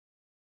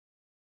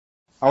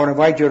I would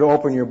invite you to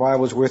open your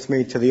Bibles with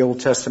me to the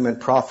Old Testament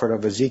prophet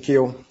of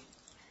Ezekiel,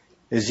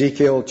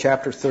 Ezekiel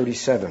chapter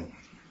 37.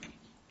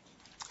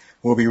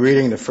 We'll be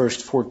reading the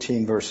first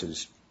 14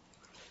 verses.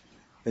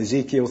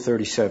 Ezekiel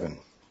 37.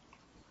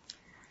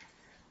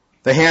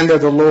 The hand of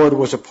the Lord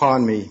was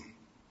upon me,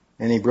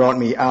 and he brought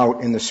me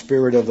out in the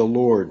spirit of the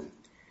Lord,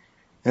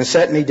 and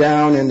set me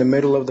down in the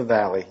middle of the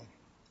valley.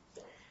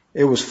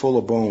 It was full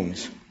of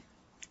bones.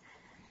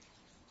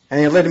 And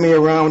he led me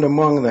around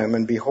among them,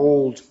 and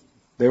behold,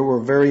 there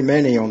were very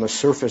many on the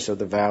surface of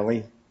the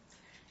valley,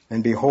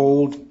 and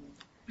behold,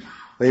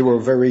 they were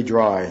very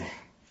dry.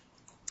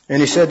 And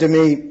he said to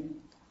me,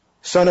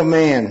 Son of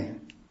man,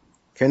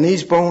 can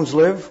these bones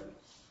live?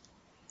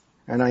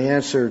 And I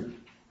answered,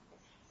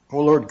 O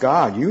Lord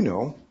God, you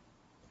know.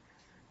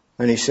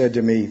 And he said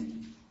to me,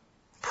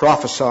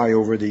 Prophesy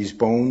over these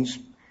bones,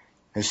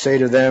 and say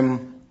to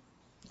them,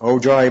 O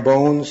dry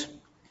bones,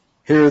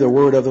 hear the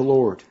word of the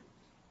Lord.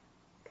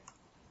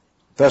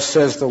 Thus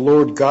says the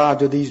Lord God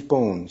to these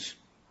bones,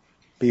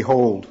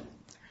 Behold,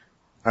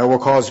 I will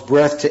cause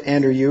breath to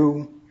enter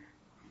you,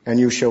 and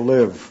you shall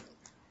live.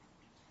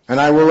 And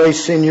I will lay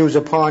sinews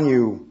upon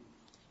you,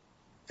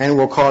 and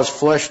will cause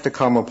flesh to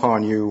come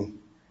upon you,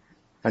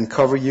 and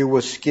cover you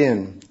with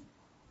skin,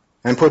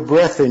 and put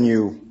breath in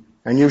you,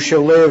 and you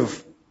shall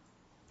live,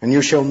 and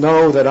you shall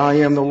know that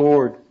I am the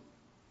Lord.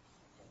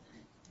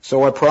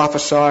 So I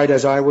prophesied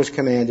as I was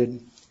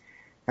commanded,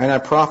 and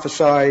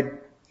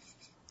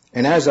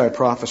as I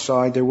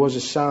prophesied, there was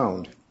a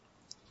sound.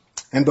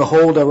 And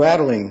behold, a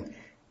rattling,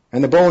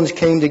 and the bones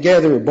came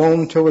together,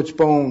 bone to its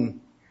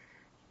bone.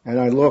 And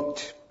I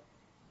looked,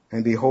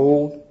 and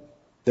behold,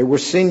 there were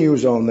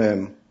sinews on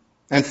them,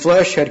 and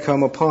flesh had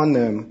come upon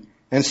them,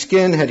 and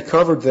skin had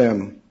covered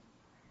them,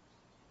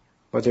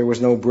 but there was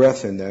no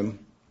breath in them.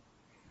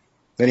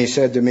 Then he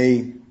said to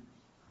me,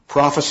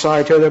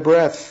 Prophesy to the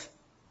breath,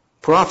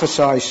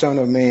 prophesy, Son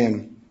of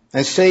man,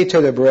 and say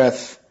to the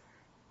breath,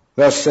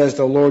 Thus says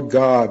the Lord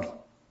God,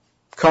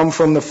 Come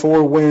from the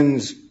four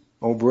winds,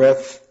 O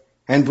breath,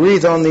 and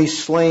breathe on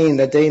these slain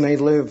that they may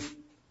live.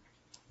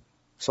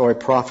 So I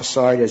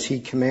prophesied as he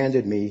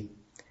commanded me,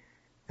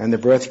 and the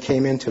breath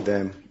came into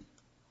them,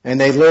 and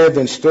they lived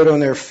and stood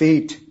on their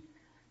feet,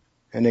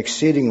 an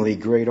exceedingly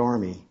great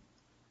army.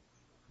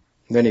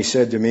 Then he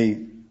said to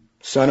me,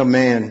 Son of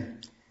man,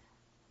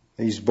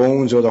 these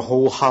bones are the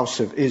whole house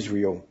of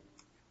Israel.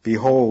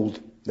 Behold,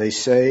 they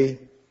say,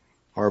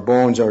 Our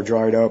bones are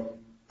dried up,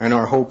 and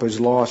our hope is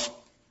lost.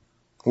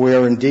 We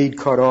are indeed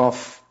cut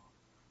off.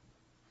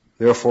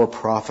 Therefore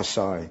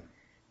prophesy,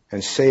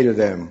 and say to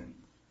them,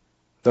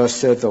 Thus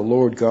saith the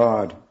Lord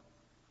God,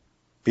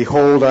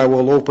 Behold, I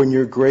will open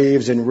your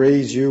graves and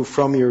raise you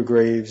from your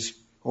graves,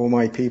 O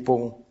my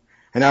people,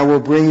 and I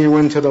will bring you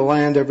into the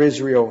land of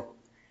Israel.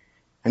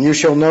 And you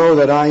shall know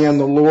that I am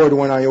the Lord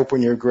when I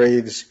open your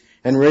graves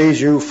and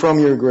raise you from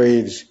your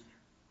graves,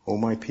 O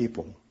my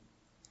people.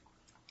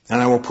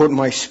 And I will put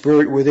my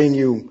spirit within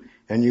you,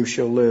 and you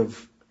shall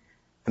live.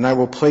 And I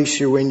will place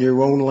you in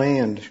your own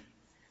land.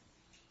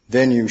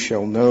 Then you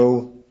shall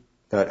know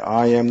that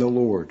I am the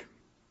Lord.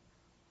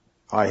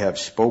 I have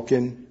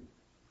spoken,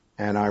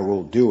 and I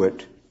will do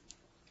it,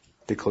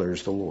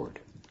 declares the Lord.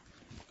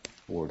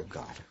 Word of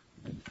God.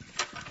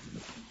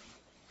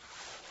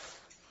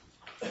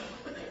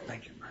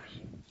 Thank you,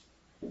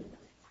 Bruce.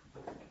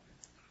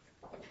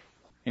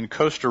 In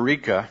Costa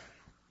Rica,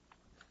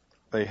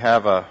 they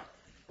have a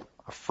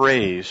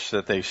phrase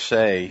that they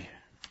say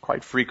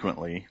quite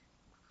frequently.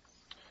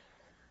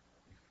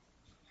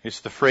 It's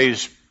the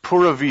phrase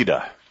pura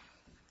vida.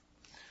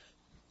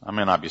 I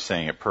may not be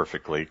saying it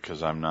perfectly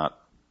because I'm not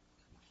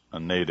a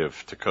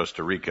native to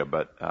Costa Rica,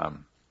 but I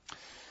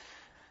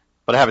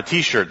have a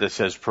T-shirt that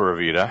says pura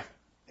vida,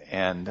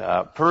 and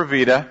pura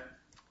vida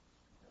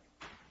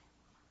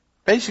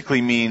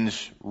basically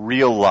means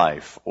real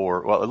life,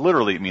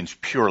 literally it means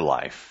pure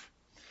life,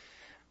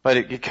 but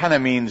it kind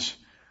of means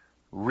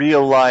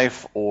real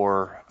life,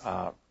 or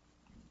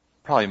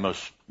probably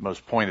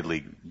most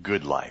pointedly,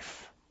 good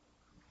life.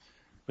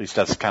 At least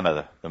that's kind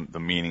of the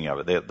meaning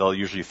of it. They'll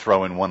usually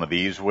throw in one of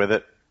these with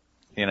it,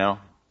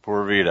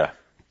 pura vida.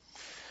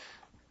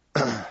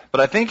 But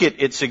I think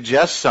it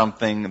suggests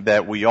something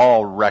that we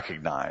all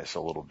recognize a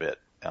little bit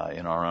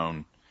in our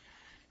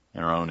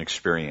own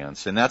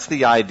experience, and that's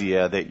the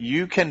idea that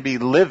you can be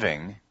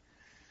living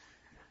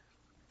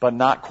but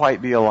not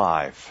quite be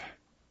alive.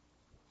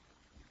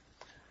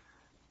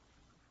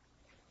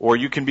 Or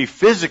you can be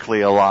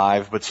physically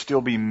alive but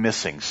still be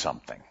missing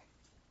something.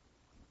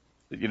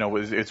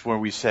 It's where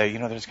we say,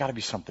 there's got to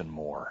be something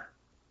more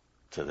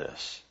to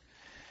this.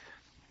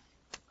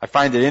 I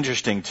find it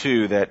interesting,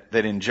 too, that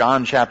in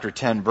John chapter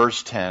 10,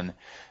 verse 10,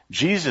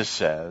 Jesus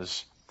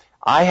says,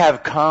 I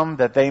have come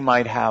that they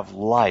might have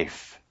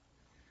life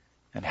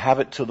and have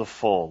it to the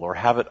full, or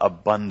have it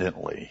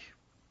abundantly.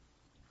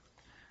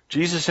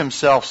 Jesus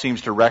himself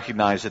seems to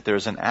recognize that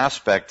there's an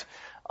aspect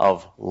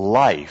of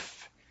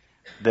life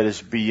that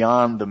is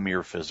beyond the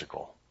mere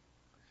physical.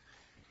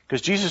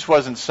 Because Jesus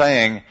wasn't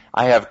saying,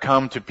 I have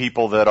come to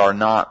people that are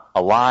not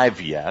alive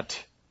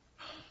yet.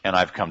 and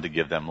I've come to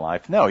give them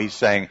life. No, he's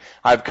saying,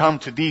 I've come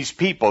to these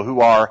people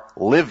who are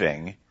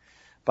living,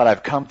 but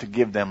I've come to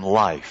give them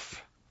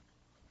life.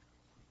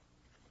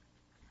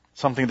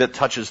 Something that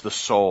touches the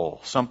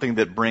soul, something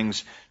that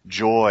brings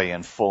joy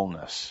and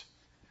fullness.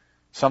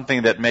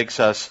 Something that makes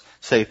us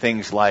say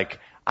things like,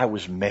 I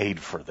was made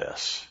for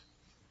this.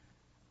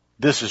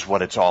 This is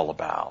what it's all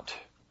about.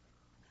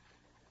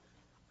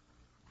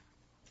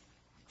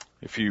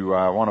 If you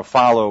want to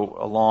follow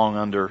along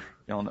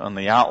on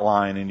the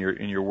outline in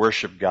your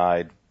worship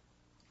guide,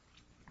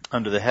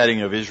 under the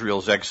heading of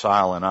Israel's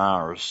exile and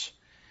ours,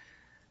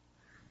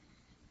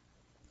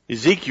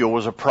 Ezekiel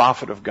was a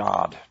prophet of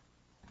God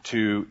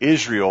to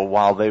Israel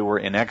while they were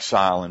in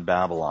exile in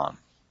Babylon.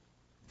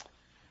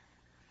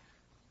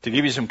 To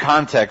give you some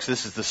context,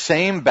 this is the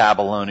same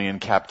Babylonian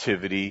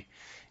captivity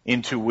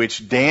into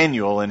which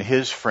Daniel and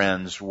his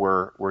friends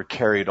were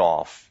carried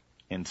off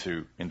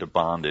into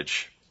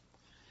bondage.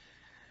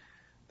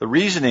 The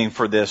reasoning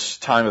for this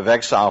time of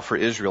exile for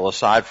Israel,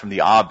 aside from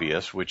the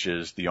obvious, which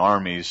is the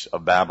armies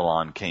of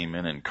Babylon came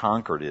in and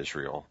conquered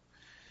Israel,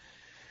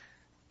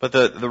 but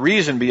the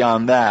reason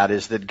beyond that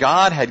is that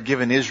God had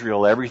given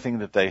Israel everything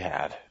that they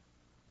had.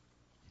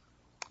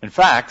 In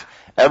fact,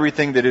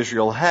 everything that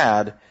Israel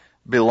had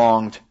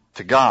belonged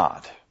to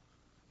God.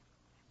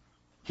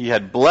 He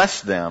had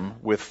blessed them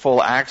with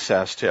full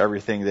access to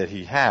everything that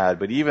he had,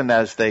 but even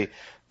as they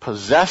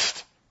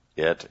possessed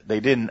it, they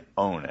didn't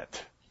own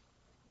it.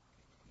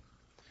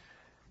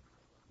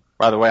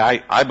 By the way,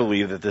 I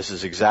believe that this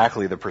is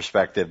exactly the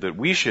perspective that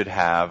we should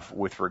have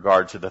with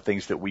regard to the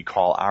things that we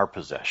call our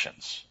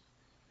possessions.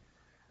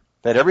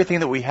 That everything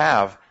that we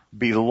have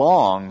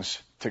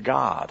belongs to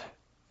God.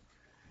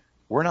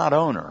 We're not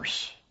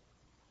owners.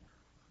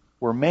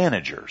 We're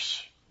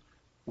managers.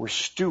 We're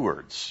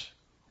stewards.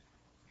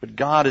 But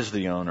God is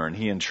the owner, and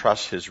he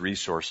entrusts his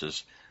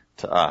resources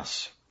to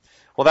us.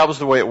 Well, that was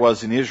the way it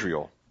was in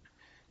Israel.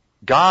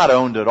 God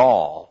owned it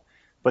all,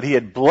 but he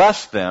had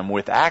blessed them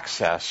with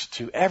access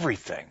to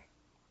everything.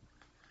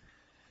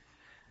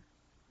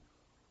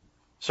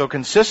 So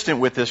consistent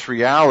with this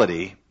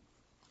reality,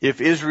 if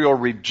Israel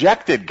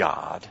rejected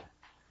God,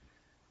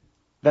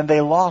 then they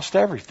lost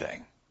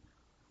everything,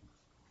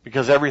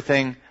 because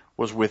everything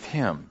was with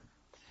him.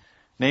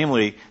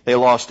 Namely, they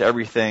lost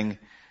everything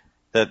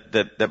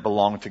that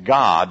belonged to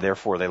God,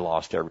 therefore they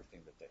lost everything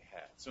that they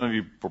had. Some of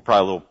you were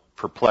probably a little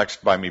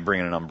perplexed by me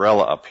bringing an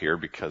umbrella up here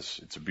because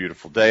it's a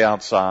beautiful day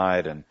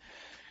outside, and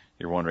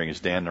you're wondering, is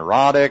Dan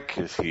neurotic?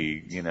 Is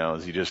he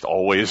just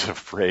always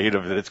afraid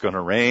of that it's going to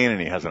rain and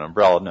he has an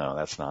umbrella? No,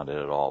 that's not it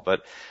at all.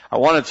 But I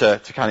wanted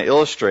to kind of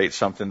illustrate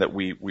something that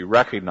we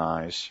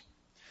recognize.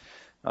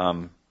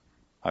 I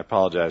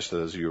apologize to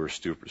those of you who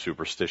are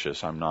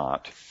superstitious. I'm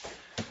not.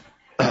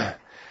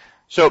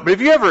 So, but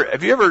have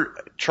you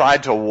ever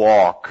tried to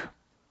walk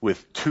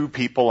with two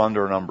people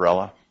under an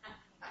umbrella?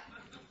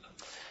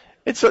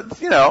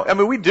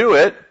 We do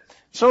it.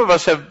 Some of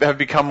us have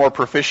become more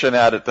proficient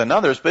at it than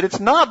others, but it's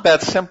not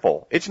that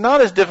simple. It's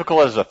not as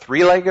difficult as a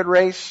three-legged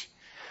race,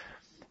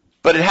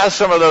 but it has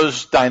some of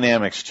those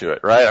dynamics to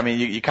it, right? I mean,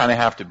 you kind of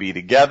have to be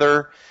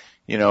together.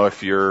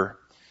 If you're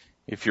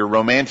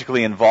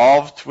romantically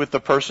involved with the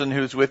person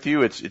who's with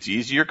you, it's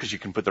easier because you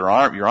can put your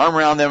arm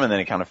around them, and then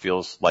it kind of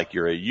feels like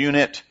you're a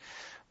unit.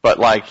 But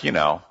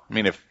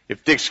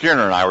if Dick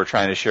Skinner and I were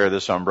trying to share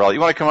this umbrella, you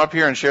want to come up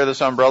here and share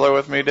this umbrella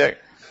with me, Dick?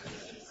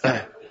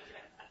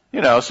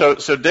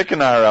 So Dick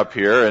and I are up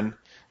here, and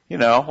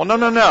well, no.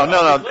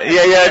 No.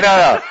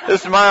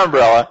 This is my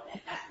umbrella.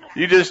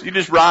 You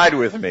just ride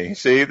with me.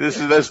 See, this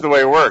is the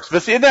way it works.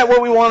 But see, isn't that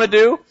what we want to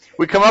do?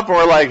 We come up and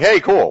we're like, hey,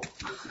 cool.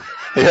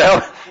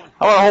 I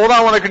want to hold on.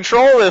 I want to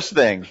control this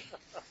thing.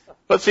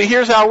 But see,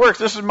 here's how it works.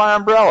 This is my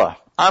umbrella.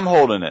 I'm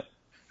holding it.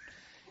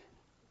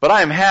 But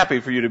I am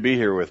happy for you to be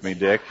here with me,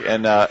 Dick,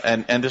 and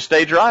to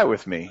stay dry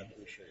with me.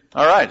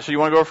 All right. So you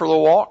want to go for a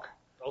little walk?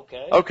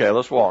 Okay. Okay,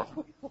 let's walk.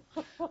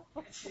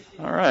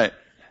 All right.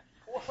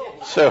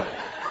 So,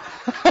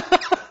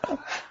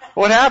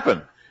 what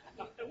happened?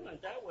 I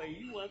went that way,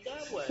 you went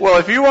that way. Well,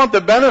 if you want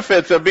the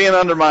benefits of being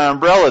under my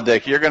umbrella,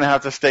 Dick, you're going to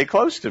have to stay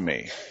close to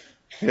me.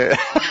 Yeah.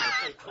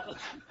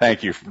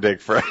 Thank you,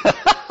 Dick, for.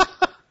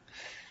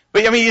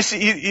 But you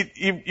see,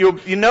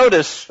 you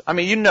notice.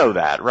 You know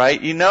that,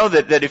 right? You know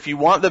that if you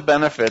want the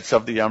benefits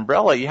of the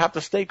umbrella, you have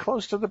to stay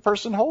close to the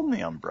person holding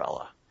the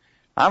umbrella.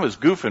 I was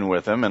goofing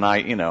with him, and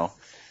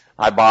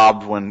I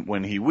bobbed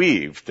when he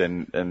weaved,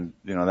 and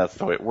that's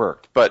the way it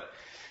worked. But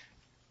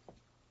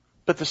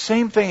the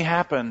same thing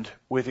happened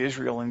with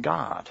Israel and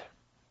God.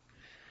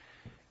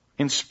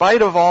 In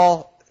spite of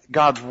all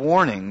God's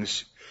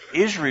warnings,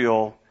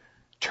 Israel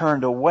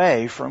turned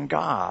away from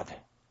God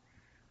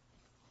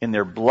in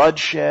their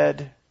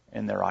bloodshed,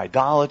 in their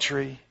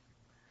idolatry.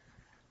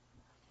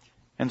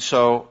 And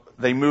so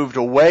they moved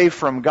away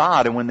from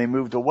God, and when they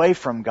moved away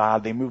from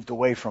God, they moved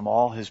away from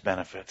all his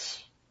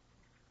benefits,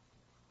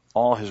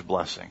 all his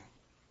blessing.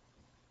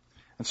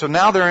 And so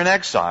now they're in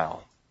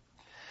exile.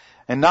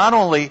 And not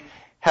only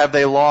have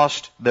they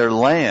lost their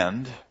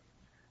land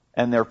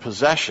and their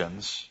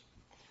possessions,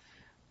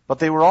 but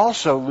they were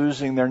also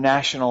losing their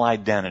national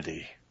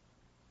identity.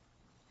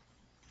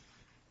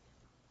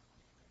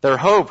 Their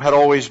hope had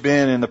always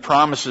been in the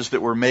promises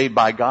that were made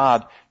by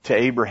God to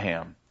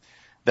Abraham,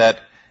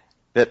 that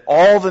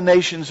all the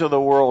nations of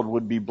the world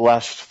would be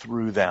blessed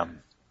through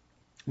them.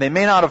 They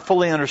may not have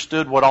fully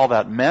understood what all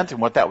that meant and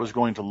what that was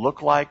going to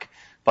look like,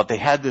 but they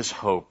had this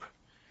hope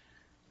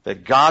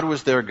that God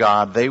was their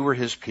God, they were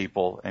His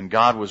people, and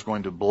God was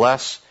going to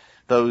bless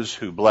those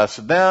who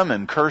blessed them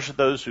and curse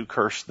those who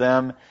cursed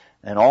them,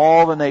 and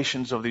all the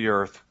nations of the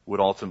earth would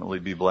ultimately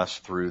be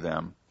blessed through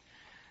them.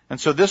 And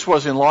so this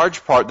was in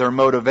large part their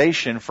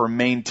motivation for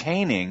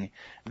maintaining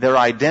their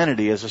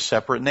identity as a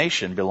separate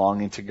nation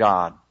belonging to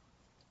God.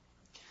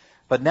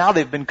 But now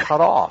they've been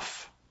cut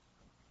off.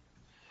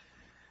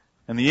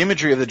 And the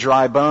imagery of the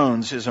dry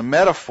bones is a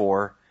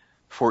metaphor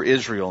for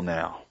Israel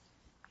now.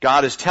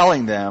 God is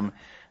telling them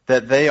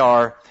that they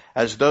are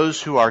as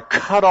those who are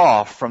cut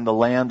off from the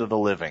land of the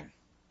living,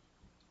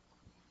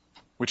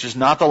 which is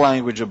not the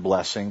language of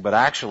blessing, but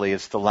actually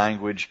it's the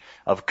language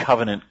of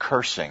covenant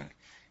cursing.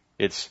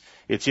 It's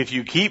if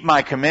you keep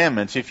my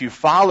commandments, if you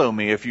follow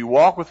me, if you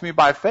walk with me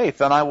by faith,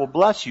 then I will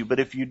bless you. But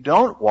if you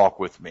don't walk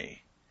with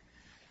me,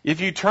 if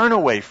you turn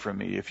away from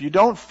me, if you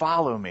don't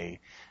follow me,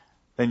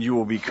 then you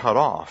will be cut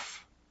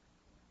off.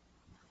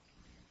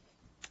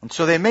 And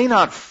so they may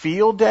not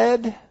feel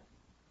dead.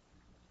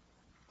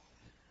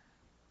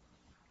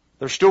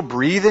 They're still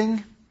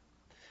breathing,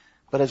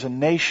 but as a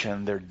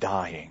nation, they're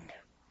dying.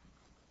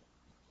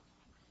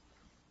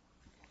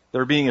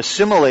 They're being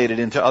assimilated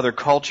into other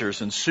cultures,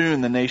 and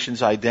soon the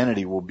nation's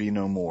identity will be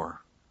no more.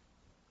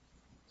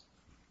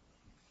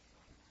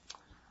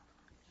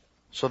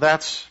 So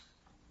that's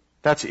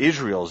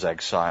Israel's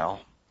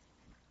exile.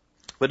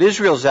 But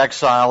Israel's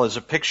exile is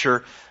a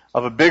picture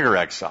of a bigger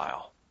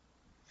exile.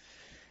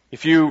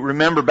 If you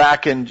remember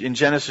back in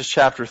Genesis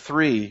chapter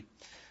 3,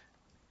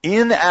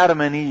 in Adam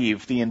and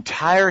Eve, the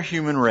entire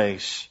human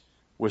race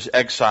was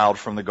exiled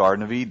from the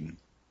Garden of Eden.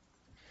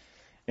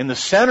 In the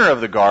center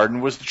of the garden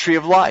was the tree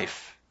of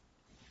life.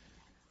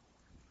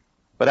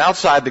 But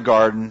outside the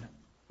garden,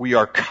 we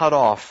are cut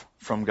off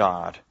from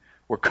God.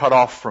 We're cut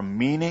off from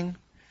meaning.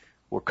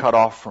 We're cut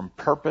off from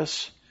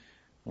purpose.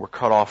 We're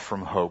cut off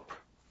from hope.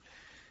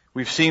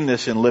 We've seen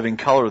this in living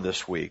color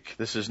this week.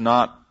 This is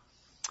not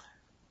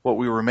what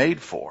we were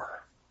made for.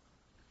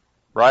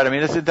 Right? I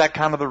mean, isn't that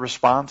kind of the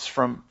response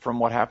from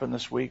what happened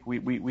this week?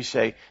 We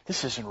say,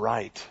 this isn't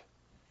right.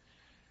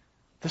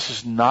 This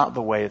is not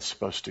the way it's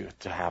supposed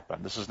to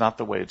happen. This is not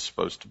the way it's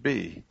supposed to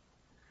be.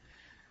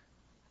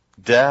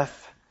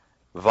 Death,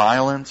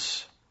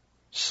 violence,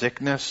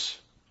 sickness,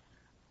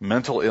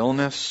 mental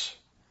illness,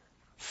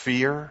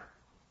 fear.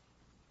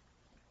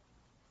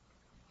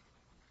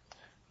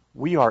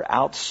 We are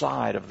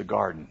outside of the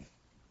garden.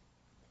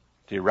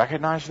 Do you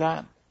recognize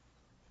that?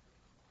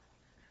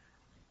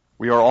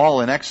 We are all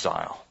in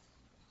exile.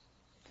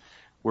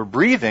 We're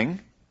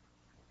breathing,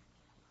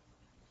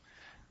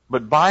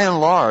 but by and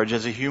large,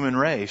 as a human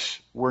race,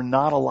 we're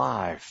not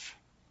alive.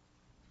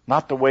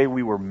 Not the way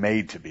we were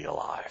made to be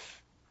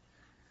alive.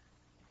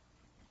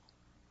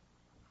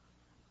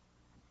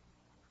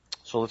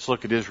 So let's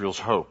look at Israel's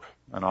hope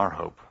and our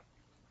hope.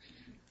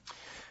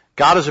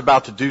 God is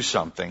about to do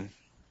something,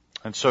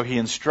 and so He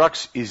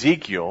instructs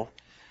Ezekiel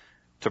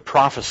to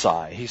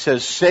prophesy. He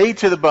says, "Say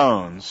to the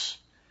bones,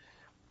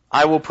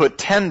 I will put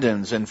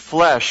tendons and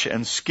flesh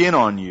and skin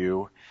on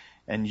you,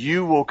 and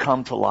you will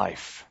come to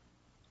life."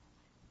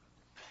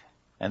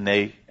 And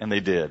they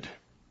did.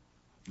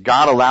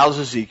 God allows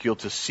Ezekiel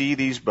to see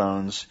these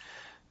bones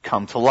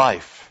come to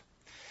life.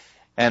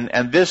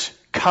 And this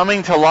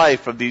coming to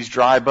life of these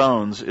dry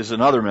bones is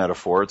another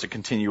metaphor. It's a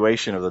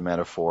continuation of the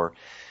metaphor.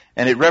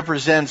 And it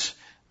represents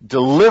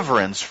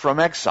deliverance from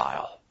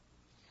exile.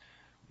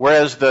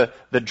 Whereas the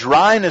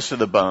dryness of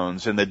the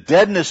bones and the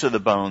deadness of the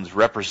bones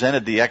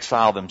represented the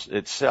exile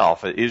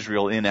itself,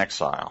 Israel in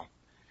exile.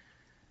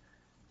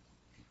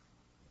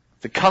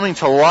 The coming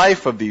to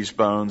life of these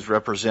bones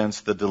represents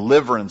the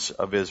deliverance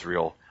of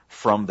Israel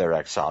from their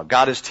exile.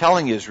 God is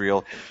telling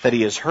Israel that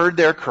He has heard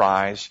their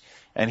cries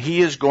and He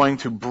is going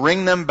to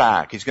bring them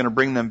back. He's going to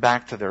bring them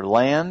back to their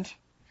land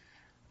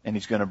and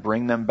He's going to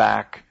bring them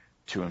back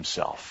to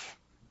Himself.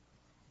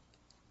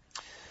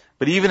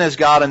 But even as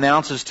God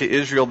announces to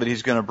Israel that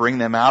He's going to bring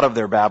them out of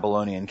their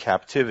Babylonian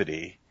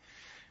captivity,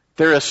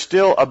 there is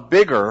still a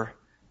bigger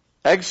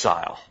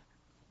exile.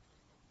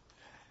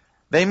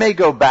 They may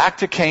go back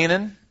to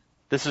Canaan.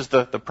 This is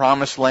the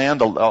promised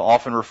land,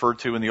 often referred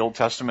to in the Old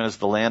Testament as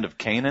the land of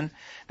Canaan.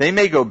 They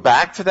may go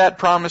back to that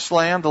promised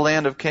land, the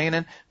land of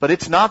Canaan, but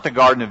it's not the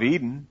Garden of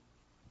Eden.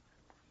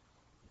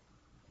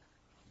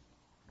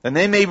 And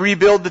they may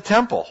rebuild the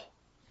temple,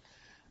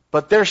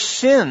 but their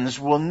sins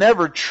will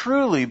never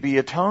truly be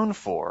atoned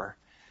for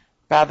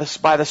by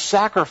the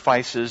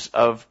sacrifices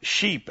of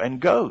sheep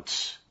and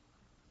goats.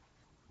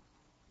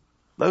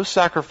 Those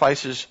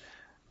sacrifices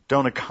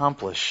don't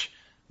accomplish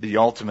the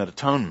ultimate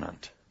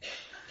atonement.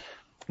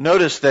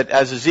 Notice that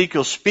as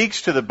Ezekiel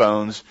speaks to the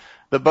bones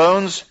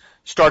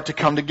start to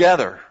come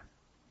together.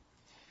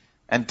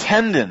 And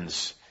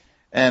tendons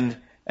and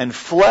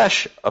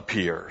flesh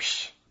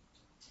appears.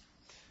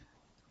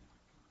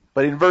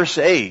 But in verse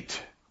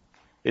 8,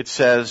 it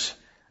says,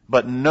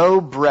 but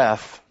no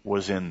breath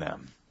was in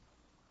them.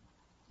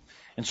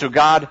 And so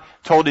God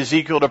told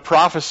Ezekiel to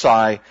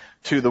prophesy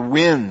to the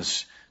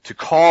winds, to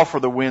call for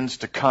the winds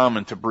to come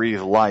and to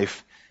breathe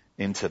life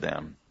into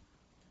them.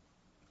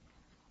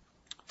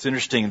 It's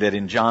interesting that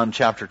in John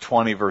chapter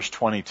 20, verse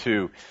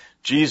 22,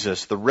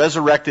 Jesus, the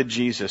resurrected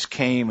Jesus,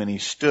 came and he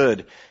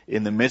stood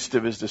in the midst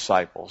of his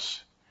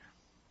disciples.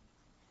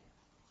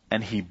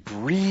 And he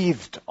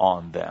breathed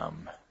on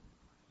them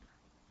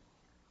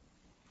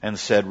and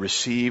said,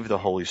 receive the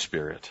Holy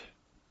Spirit.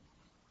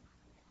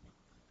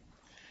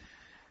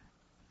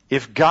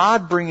 If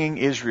God bringing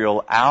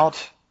Israel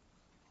out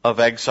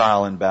of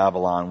exile in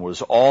Babylon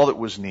was all that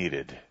was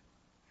needed,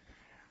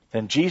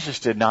 then Jesus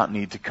did not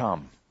need to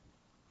come.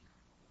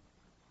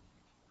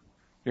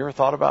 You ever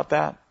thought about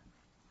that?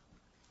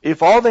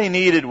 If all they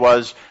needed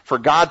was for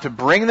God to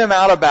bring them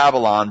out of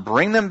Babylon,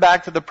 bring them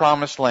back to the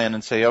promised land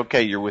and say,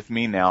 okay, you're with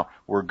me now,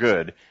 we're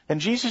good, then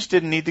Jesus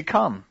didn't need to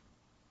come.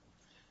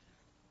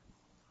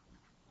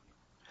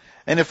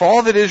 And if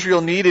all that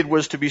Israel needed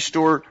was to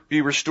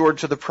be restored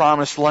to the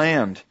promised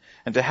land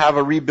and to have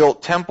a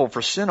rebuilt temple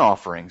for sin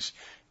offerings,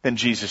 then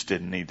Jesus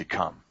didn't need to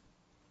come.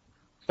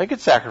 They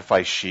could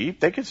sacrifice sheep,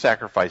 they could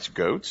sacrifice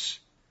goats.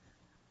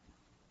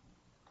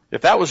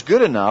 If that was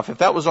good enough, if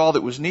that was all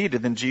that was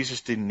needed, then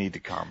Jesus didn't need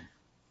to come.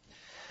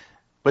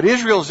 But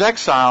Israel's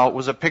exile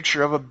was a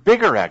picture of a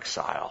bigger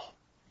exile.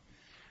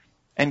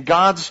 And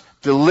God's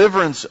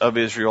deliverance of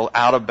Israel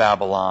out of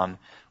Babylon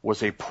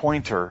was a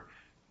pointer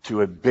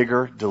to a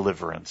bigger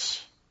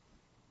deliverance.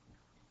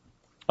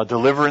 A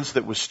deliverance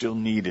that was still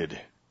needed.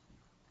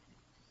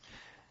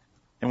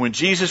 And when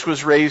Jesus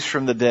was raised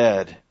from the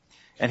dead,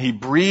 and he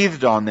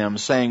breathed on them,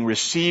 saying,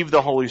 receive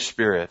the Holy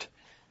Spirit,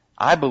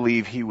 I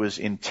believe he was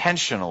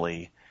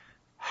intentionally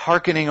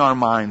hearkening our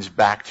minds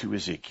back to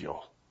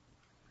Ezekiel,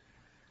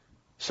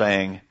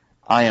 saying,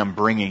 I am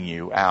bringing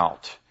you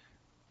out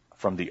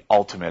from the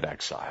ultimate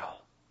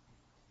exile.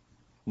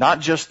 Not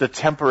just the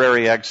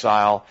temporary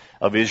exile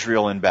of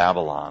Israel in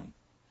Babylon,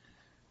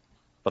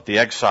 but the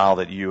exile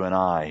that you and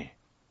I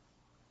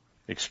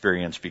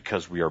experience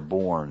because we are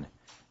born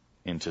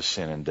into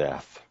sin and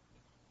death.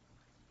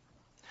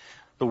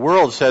 The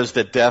world says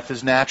that death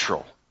is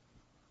natural,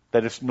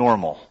 that it's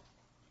normal.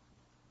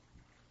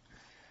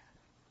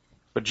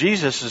 But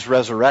Jesus'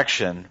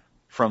 resurrection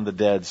from the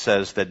dead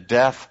says that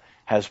death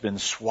has been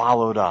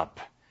swallowed up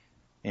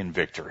in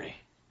victory.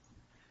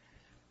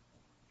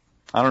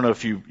 I don't know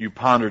if you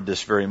pondered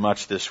this very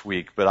much this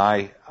week, but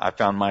I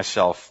found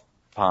myself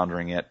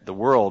pondering it. The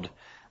world,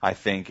 I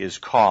think, is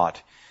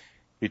caught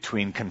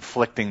between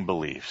conflicting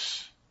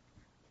beliefs.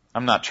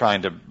 I'm not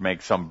trying to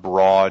make some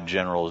broad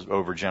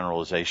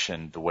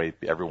overgeneralization the way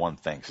everyone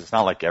thinks. It's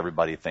not like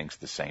everybody thinks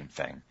the same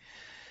thing.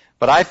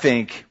 But I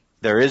think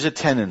there is a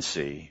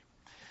tendency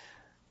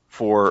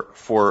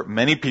for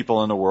many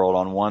people in the world,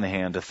 on one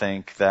hand, to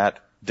think that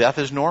death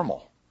is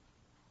normal.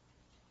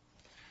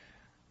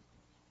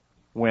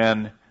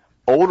 When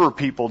older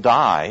people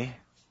die,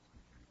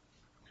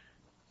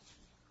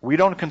 we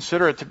don't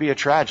consider it to be a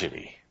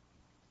tragedy.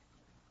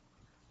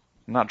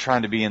 I'm not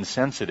trying to be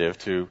insensitive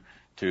to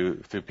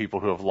people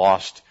who have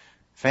lost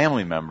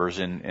family members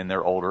in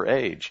their older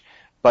age.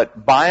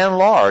 But by and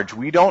large,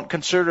 we don't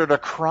consider it a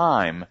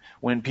crime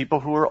when people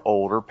who are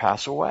older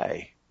pass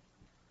away.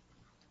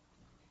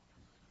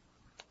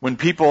 When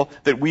people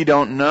that we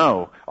don't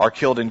know are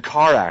killed in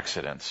car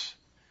accidents,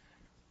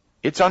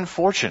 it's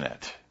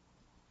unfortunate.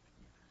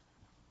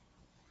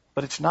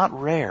 But it's not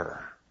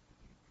rare.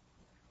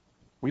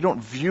 We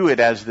don't view it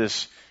as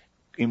this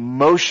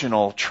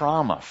emotional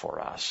trauma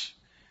for us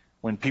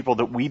when people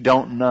that we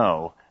don't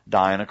know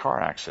die in a car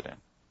accident.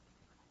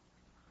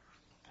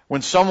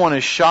 When someone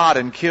is shot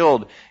and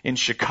killed in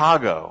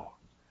Chicago,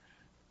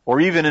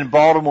 or even in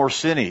Baltimore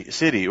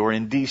City or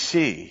in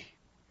D.C.,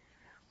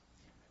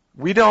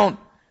 we don't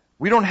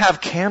have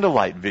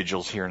candlelight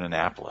vigils here in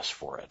Annapolis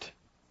for it.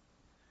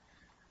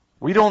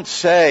 We don't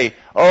say,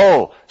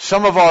 oh,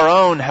 some of our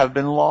own have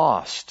been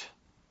lost.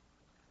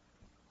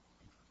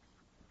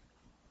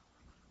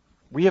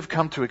 We have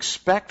come to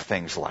expect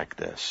things like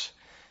this,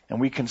 and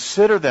we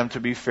consider them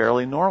to be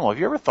fairly normal. Have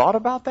you ever thought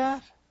about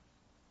that?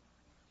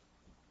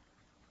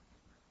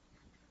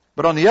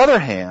 But on the other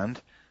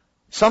hand,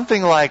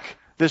 something like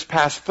this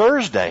past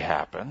Thursday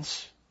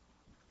happens,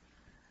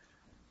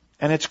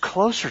 and it's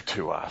closer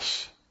to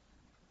us.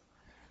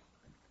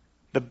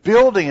 The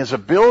building is a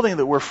building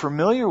that we're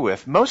familiar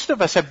with. Most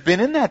of us have been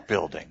in that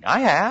building. I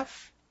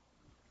have.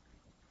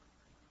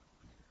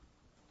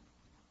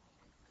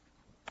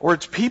 Or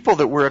it's people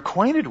that we're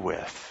acquainted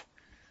with.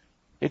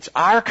 It's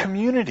our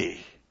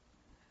community.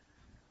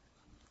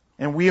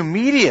 And we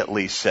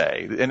immediately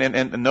say,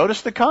 and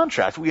notice the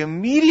contrast, we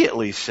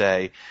immediately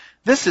say,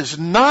 this is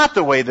not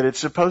the way that it's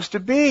supposed to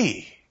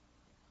be.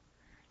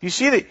 You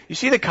see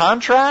the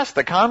contrast,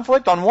 the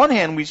conflict? On one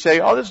hand, we say,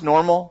 oh, this is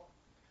normal.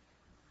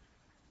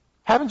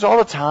 Happens all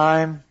the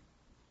time.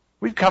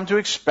 We've come to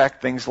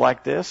expect things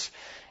like this.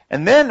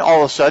 And then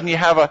all of a sudden you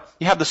have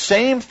the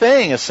same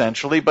thing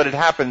essentially, but it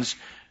happens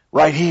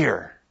right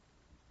here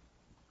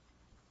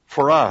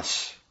for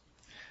us.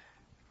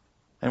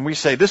 And we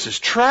say, this is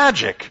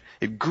tragic.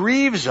 It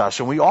grieves us,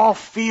 and we all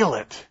feel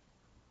it.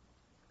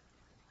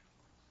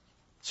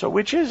 So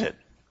which is it?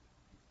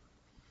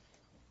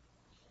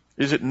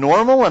 Is it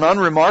normal and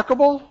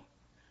unremarkable?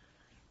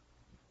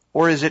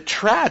 Or is it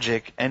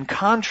tragic and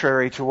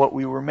contrary to what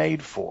we were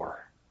made for?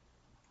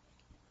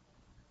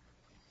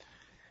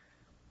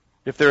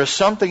 If there is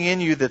something in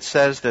you that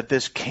says that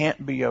this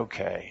can't be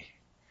okay,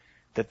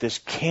 that this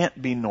can't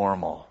be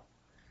normal,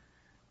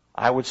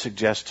 I would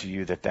suggest to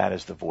you that that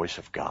is the voice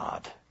of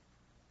God.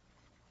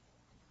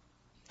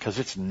 Because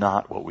it's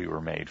not what we were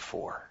made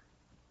for.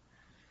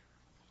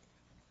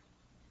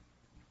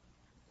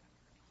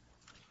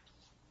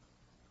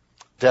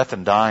 Death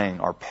and dying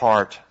are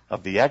part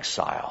of the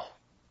exile.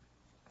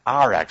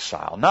 Our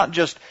exile. Not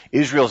just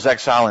Israel's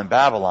exile in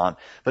Babylon,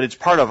 but it's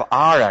part of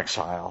our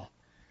exile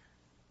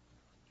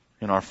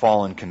in our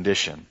fallen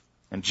condition.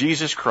 And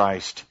Jesus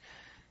Christ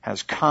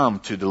has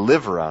come to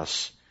deliver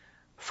us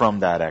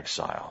from that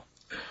exile.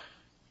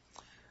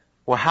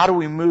 Well, how do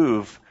we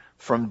move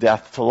from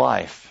death to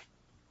life?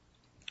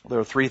 There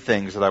are three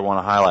things that I want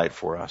to highlight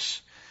for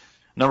us.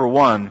 Number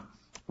one,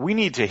 we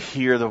need to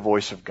hear the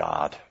voice of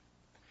God.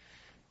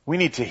 We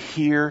need to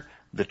hear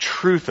the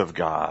truth of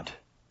God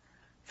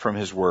from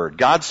His Word.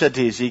 God said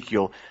to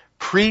Ezekiel,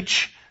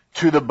 preach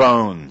to the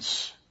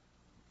bones.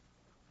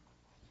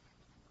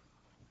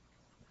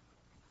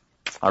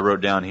 I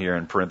wrote down here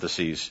in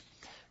parentheses,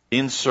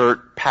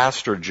 insert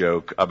pastor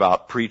joke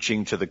about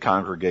preaching to the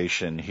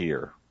congregation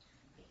here.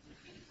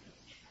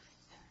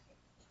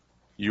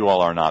 You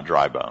all are not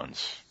dry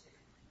bones.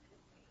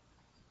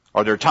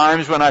 Are there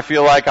times when I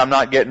feel like I'm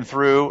not getting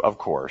through? Of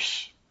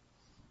course.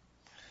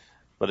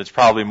 But it's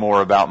probably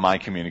more about my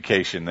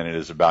communication than it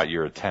is about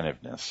your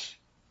attentiveness.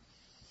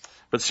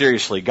 But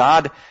seriously,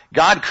 God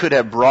could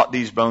have brought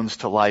these bones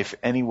to life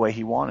any way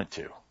He wanted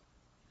to.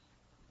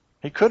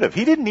 He could have.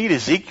 He didn't need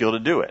Ezekiel to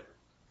do it.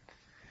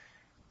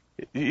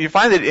 You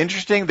find it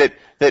interesting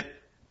that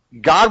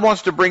God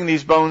wants to bring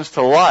these bones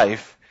to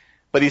life,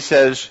 but He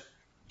says,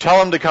 tell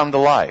them to come to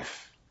life.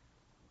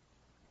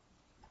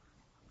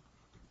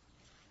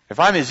 If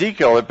I'm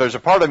Ezekiel, if there's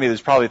a part of me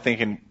that's probably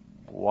thinking,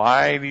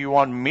 why do you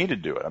want me to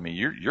do it? I mean,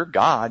 you're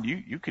God.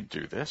 You could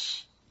do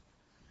this.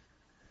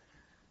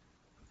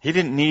 He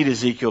didn't need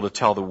Ezekiel to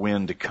tell the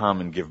wind to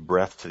come and give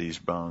breath to these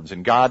bones.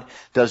 And God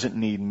doesn't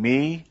need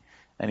me,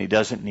 and He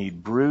doesn't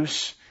need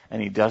Bruce,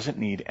 and He doesn't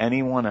need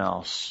anyone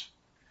else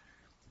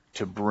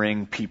to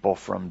bring people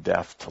from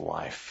death to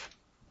life,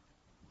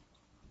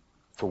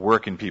 to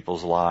work in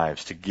people's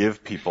lives, to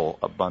give people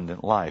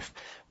abundant life.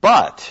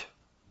 But,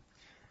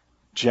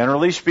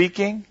 generally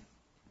speaking,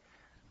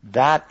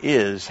 that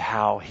is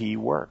how He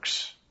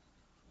works.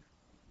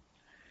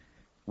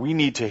 We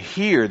need to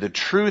hear the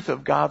truth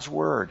of God's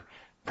Word,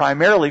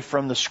 primarily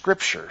from the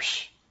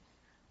Scriptures,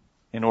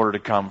 in order to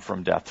come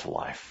from death to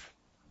life.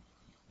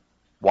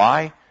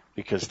 Why?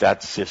 Because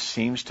that just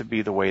seems to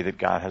be the way that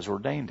God has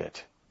ordained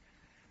it.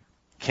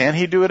 Can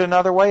He do it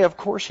another way? Of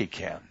course He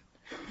can.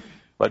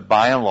 But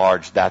by and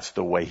large, that's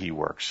the way He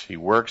works. He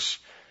works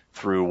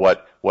through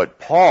what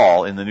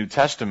Paul in the New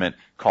Testament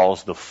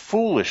calls the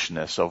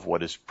foolishness of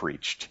what is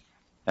preached.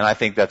 And I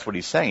think that's what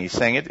he's saying. He's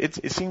saying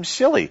it seems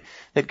silly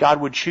that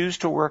God would choose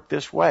to work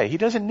this way. He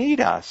doesn't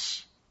need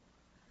us.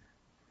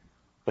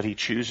 But He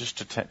chooses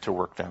to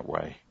work that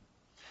way.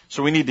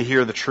 So we need to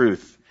hear the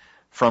truth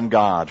from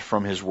God,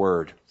 from His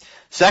Word.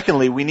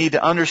 Secondly, we need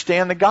to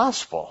understand the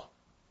gospel.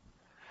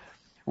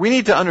 We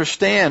need to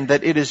understand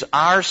that it is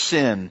our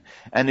sin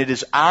and it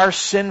is our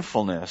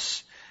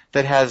sinfulness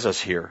that has us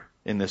here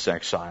in this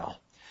exile.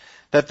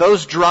 That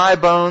those dry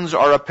bones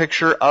are a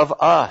picture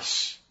of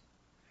us.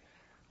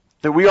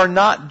 That we are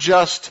not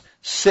just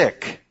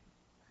sick.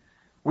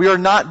 We are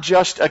not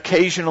just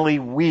occasionally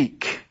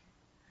weak.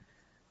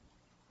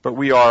 But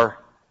we are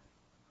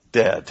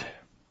dead.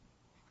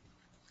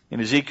 In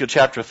Ezekiel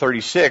chapter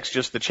 36,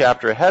 just the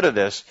chapter ahead of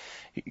this,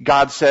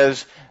 God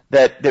says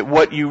that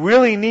what you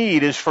really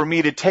need is for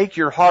me to take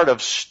your heart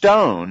of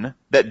stone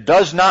that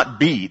does not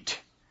beat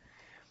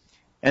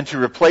and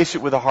to replace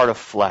it with a heart of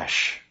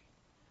flesh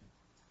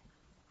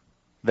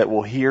that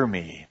will hear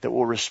me, that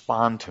will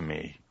respond to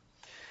me.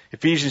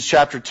 Ephesians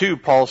chapter 2,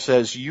 Paul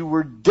says, you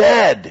were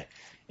dead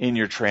in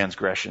your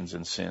transgressions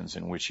and sins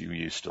in which you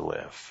used to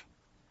live.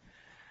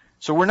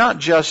 So we're not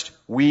just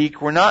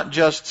weak, we're not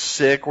just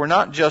sick, we're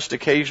not just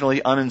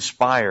occasionally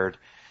uninspired.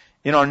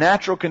 In our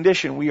natural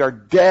condition, we are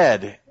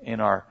dead in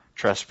our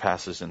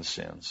trespasses and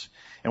sins.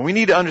 And we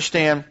need to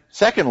understand,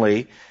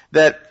 secondly,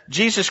 that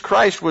Jesus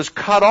Christ was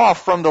cut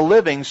off from the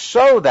living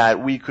so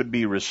that we could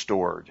be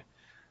restored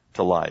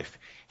to life.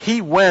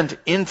 He went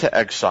into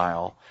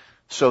exile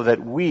so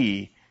that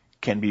we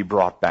can be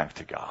brought back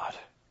to God.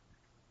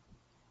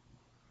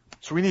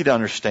 So we need to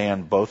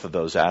understand both of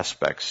those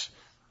aspects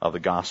of the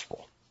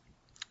gospel.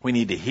 We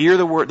need to hear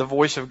the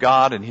voice of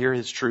God and hear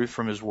His truth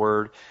from His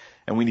Word.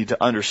 and we need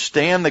to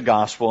understand the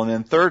gospel. And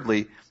then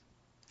thirdly,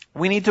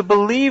 we need to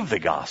believe the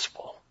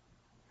gospel.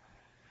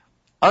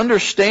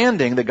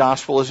 Understanding the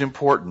gospel is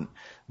important,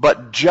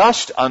 but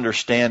just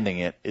understanding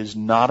it is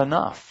not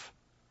enough.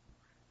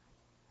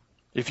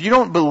 If you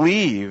don't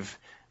believe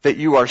that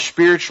you are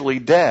spiritually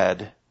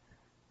dead,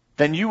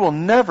 then you will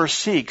never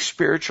seek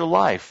spiritual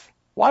life.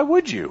 Why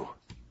would you?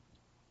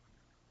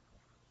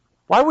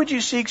 Why would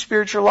you seek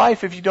spiritual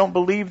life if you don't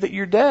believe that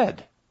you're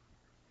dead?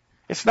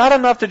 It's not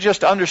enough to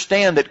just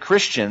understand that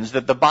Christians,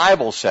 that the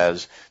Bible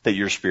says that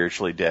you're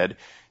spiritually dead.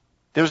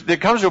 There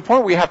comes to a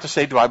point where you have to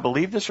say, do I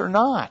believe this or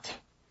not?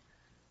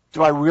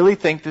 Do I really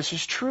think this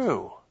is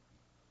true?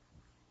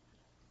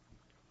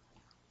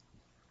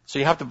 So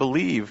you have to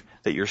believe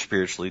that you're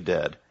spiritually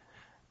dead.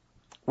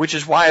 Which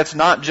is why it's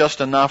not just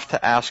enough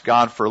to ask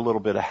God for a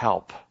little bit of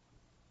help.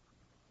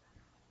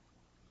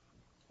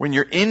 When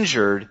you're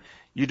injured,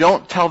 you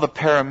don't tell the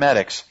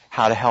paramedics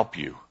how to help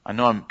you. I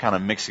know I'm kind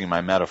of mixing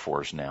my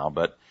metaphors now,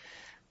 but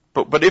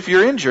if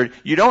you're injured,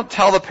 you don't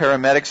tell the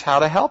paramedics how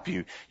to help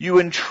you. You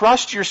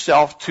entrust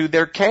yourself to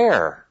their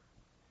care.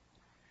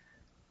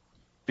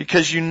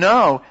 Because you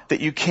know that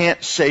you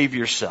can't save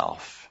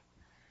yourself.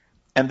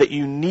 And that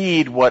you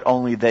need what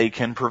only they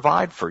can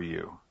provide for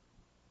you.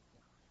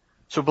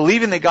 So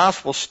believing the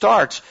gospel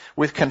starts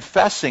with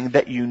confessing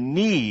that you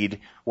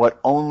need what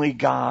only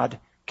God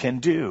can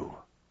do.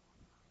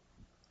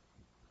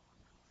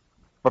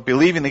 But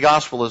believing the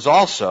gospel is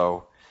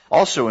also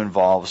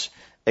involves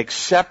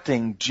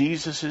accepting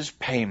Jesus'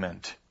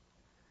 payment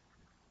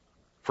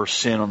for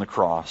sin on the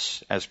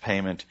cross as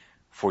payment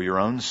for your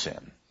own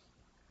sin.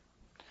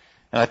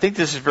 And I think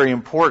this is very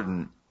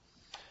important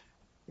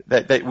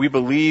that we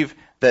believe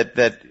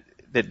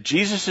that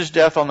Jesus'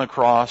 death on the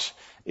cross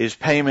is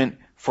payment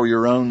for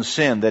your own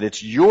sin, that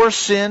it's your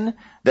sin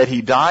that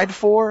he died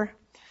for,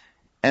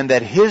 and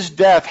that his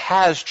death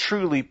has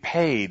truly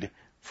paid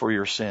for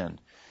your sin.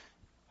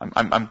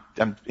 I'm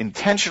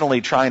intentionally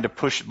trying to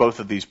push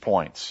both of these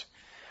points.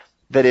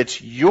 That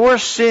it's your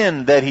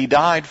sin that he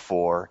died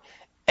for,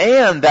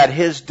 and that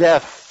his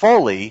death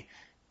fully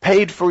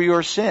paid for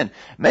your sin.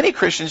 Many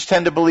Christians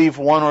tend to believe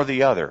one or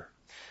the other.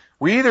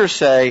 We either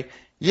say,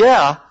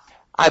 yeah,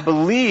 I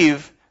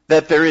believe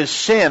that there is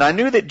sin. I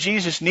knew that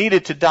Jesus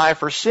needed to die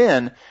for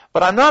sin,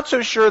 but I'm not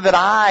so sure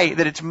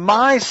that it's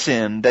my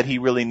sin that he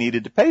really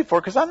needed to pay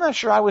for, because I'm not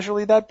sure I was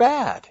really that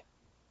bad.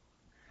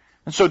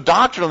 And so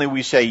doctrinally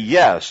we say,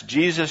 yes,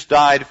 Jesus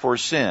died for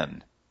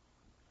sin.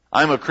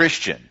 I'm a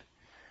Christian.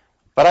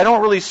 But I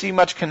don't really see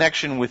much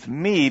connection with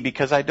me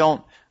because I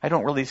don't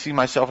really see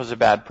myself as a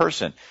bad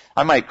person.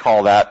 I might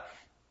call that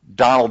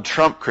Donald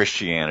Trump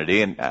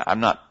Christianity, and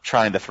I'm not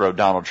trying to throw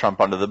Donald Trump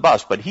under the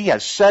bus, but he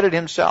has said it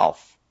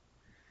himself.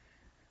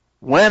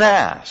 When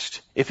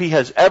asked if he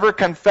has ever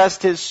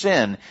confessed his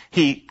sin,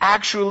 he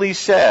actually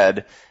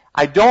said,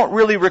 I don't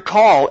really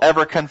recall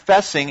ever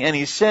confessing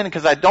any sin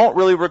because I don't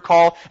really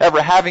recall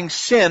ever having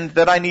sinned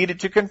that I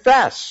needed to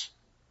confess.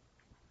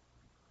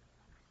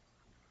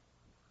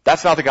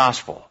 That's not the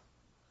gospel.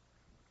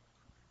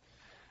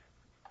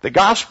 The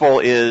gospel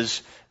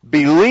is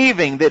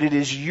believing that it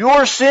is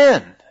your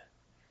sin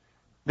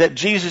that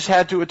Jesus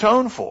had to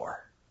atone for.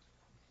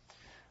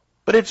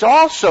 But it's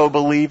also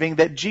believing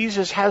that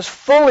Jesus has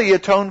fully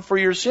atoned for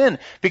your sin.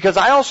 Because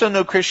I also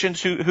know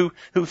Christians who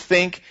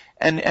think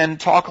and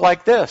talk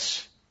like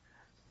this.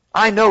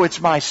 I know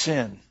it's my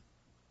sin.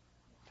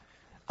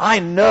 I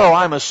know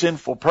I'm a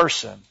sinful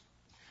person.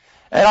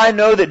 And I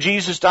know that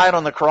Jesus died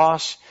on the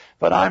cross,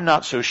 but I'm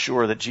not so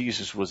sure that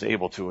Jesus was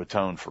able to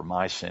atone for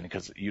my sin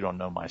because you don't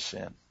know my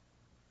sin.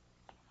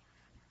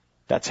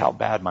 That's how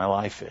bad my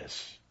life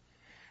is.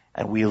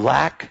 And we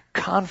lack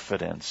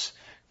confidence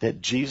that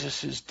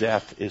Jesus'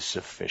 death is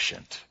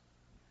sufficient.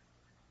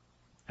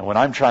 And what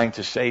I'm trying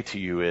to say to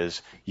you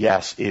is,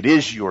 yes, it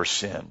is your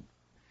sin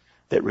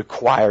that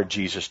required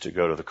Jesus to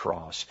go to the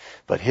cross,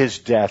 but his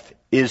death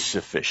is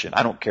sufficient.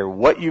 I don't care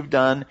what you've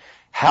done,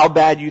 how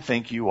bad you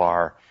think you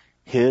are,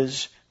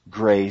 his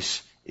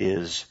grace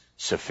is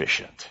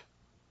sufficient.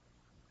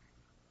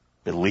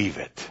 Believe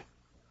it.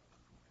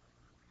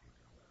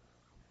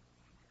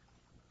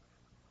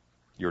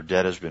 Your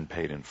debt has been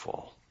paid in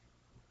full.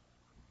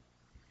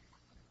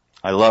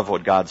 I love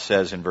what God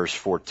says in verse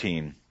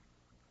 14.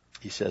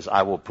 He says,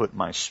 I will put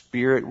my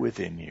spirit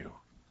within you,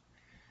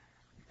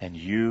 and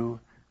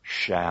you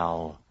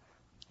shall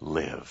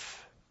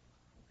live.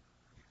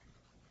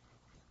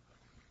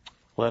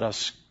 Let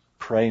us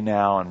pray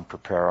now and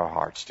prepare our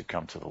hearts to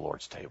come to the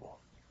Lord's table.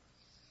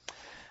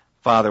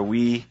 Father,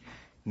 we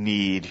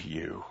need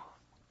you.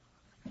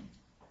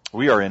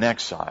 We are in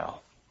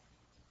exile.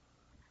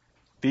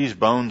 These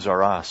bones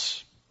are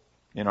us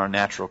in our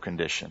natural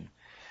condition.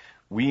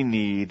 We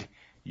need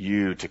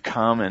you to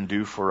come and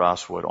do for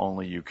us what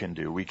only you can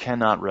do. We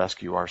cannot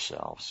rescue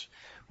ourselves.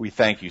 We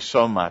thank you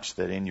so much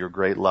that in your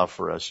great love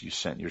for us, you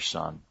sent your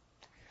Son.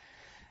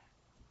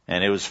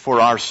 And it was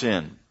for our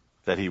sin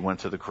that he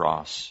went to the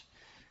cross.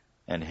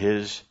 And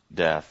his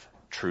death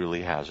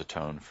truly has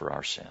atoned for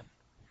our sin.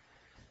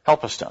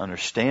 Help us to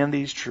understand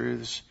these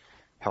truths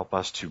Help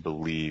us to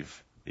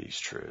believe these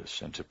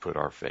truths and to put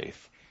our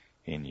faith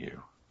in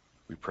you.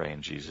 We pray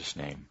in Jesus'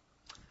 name.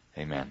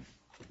 Amen.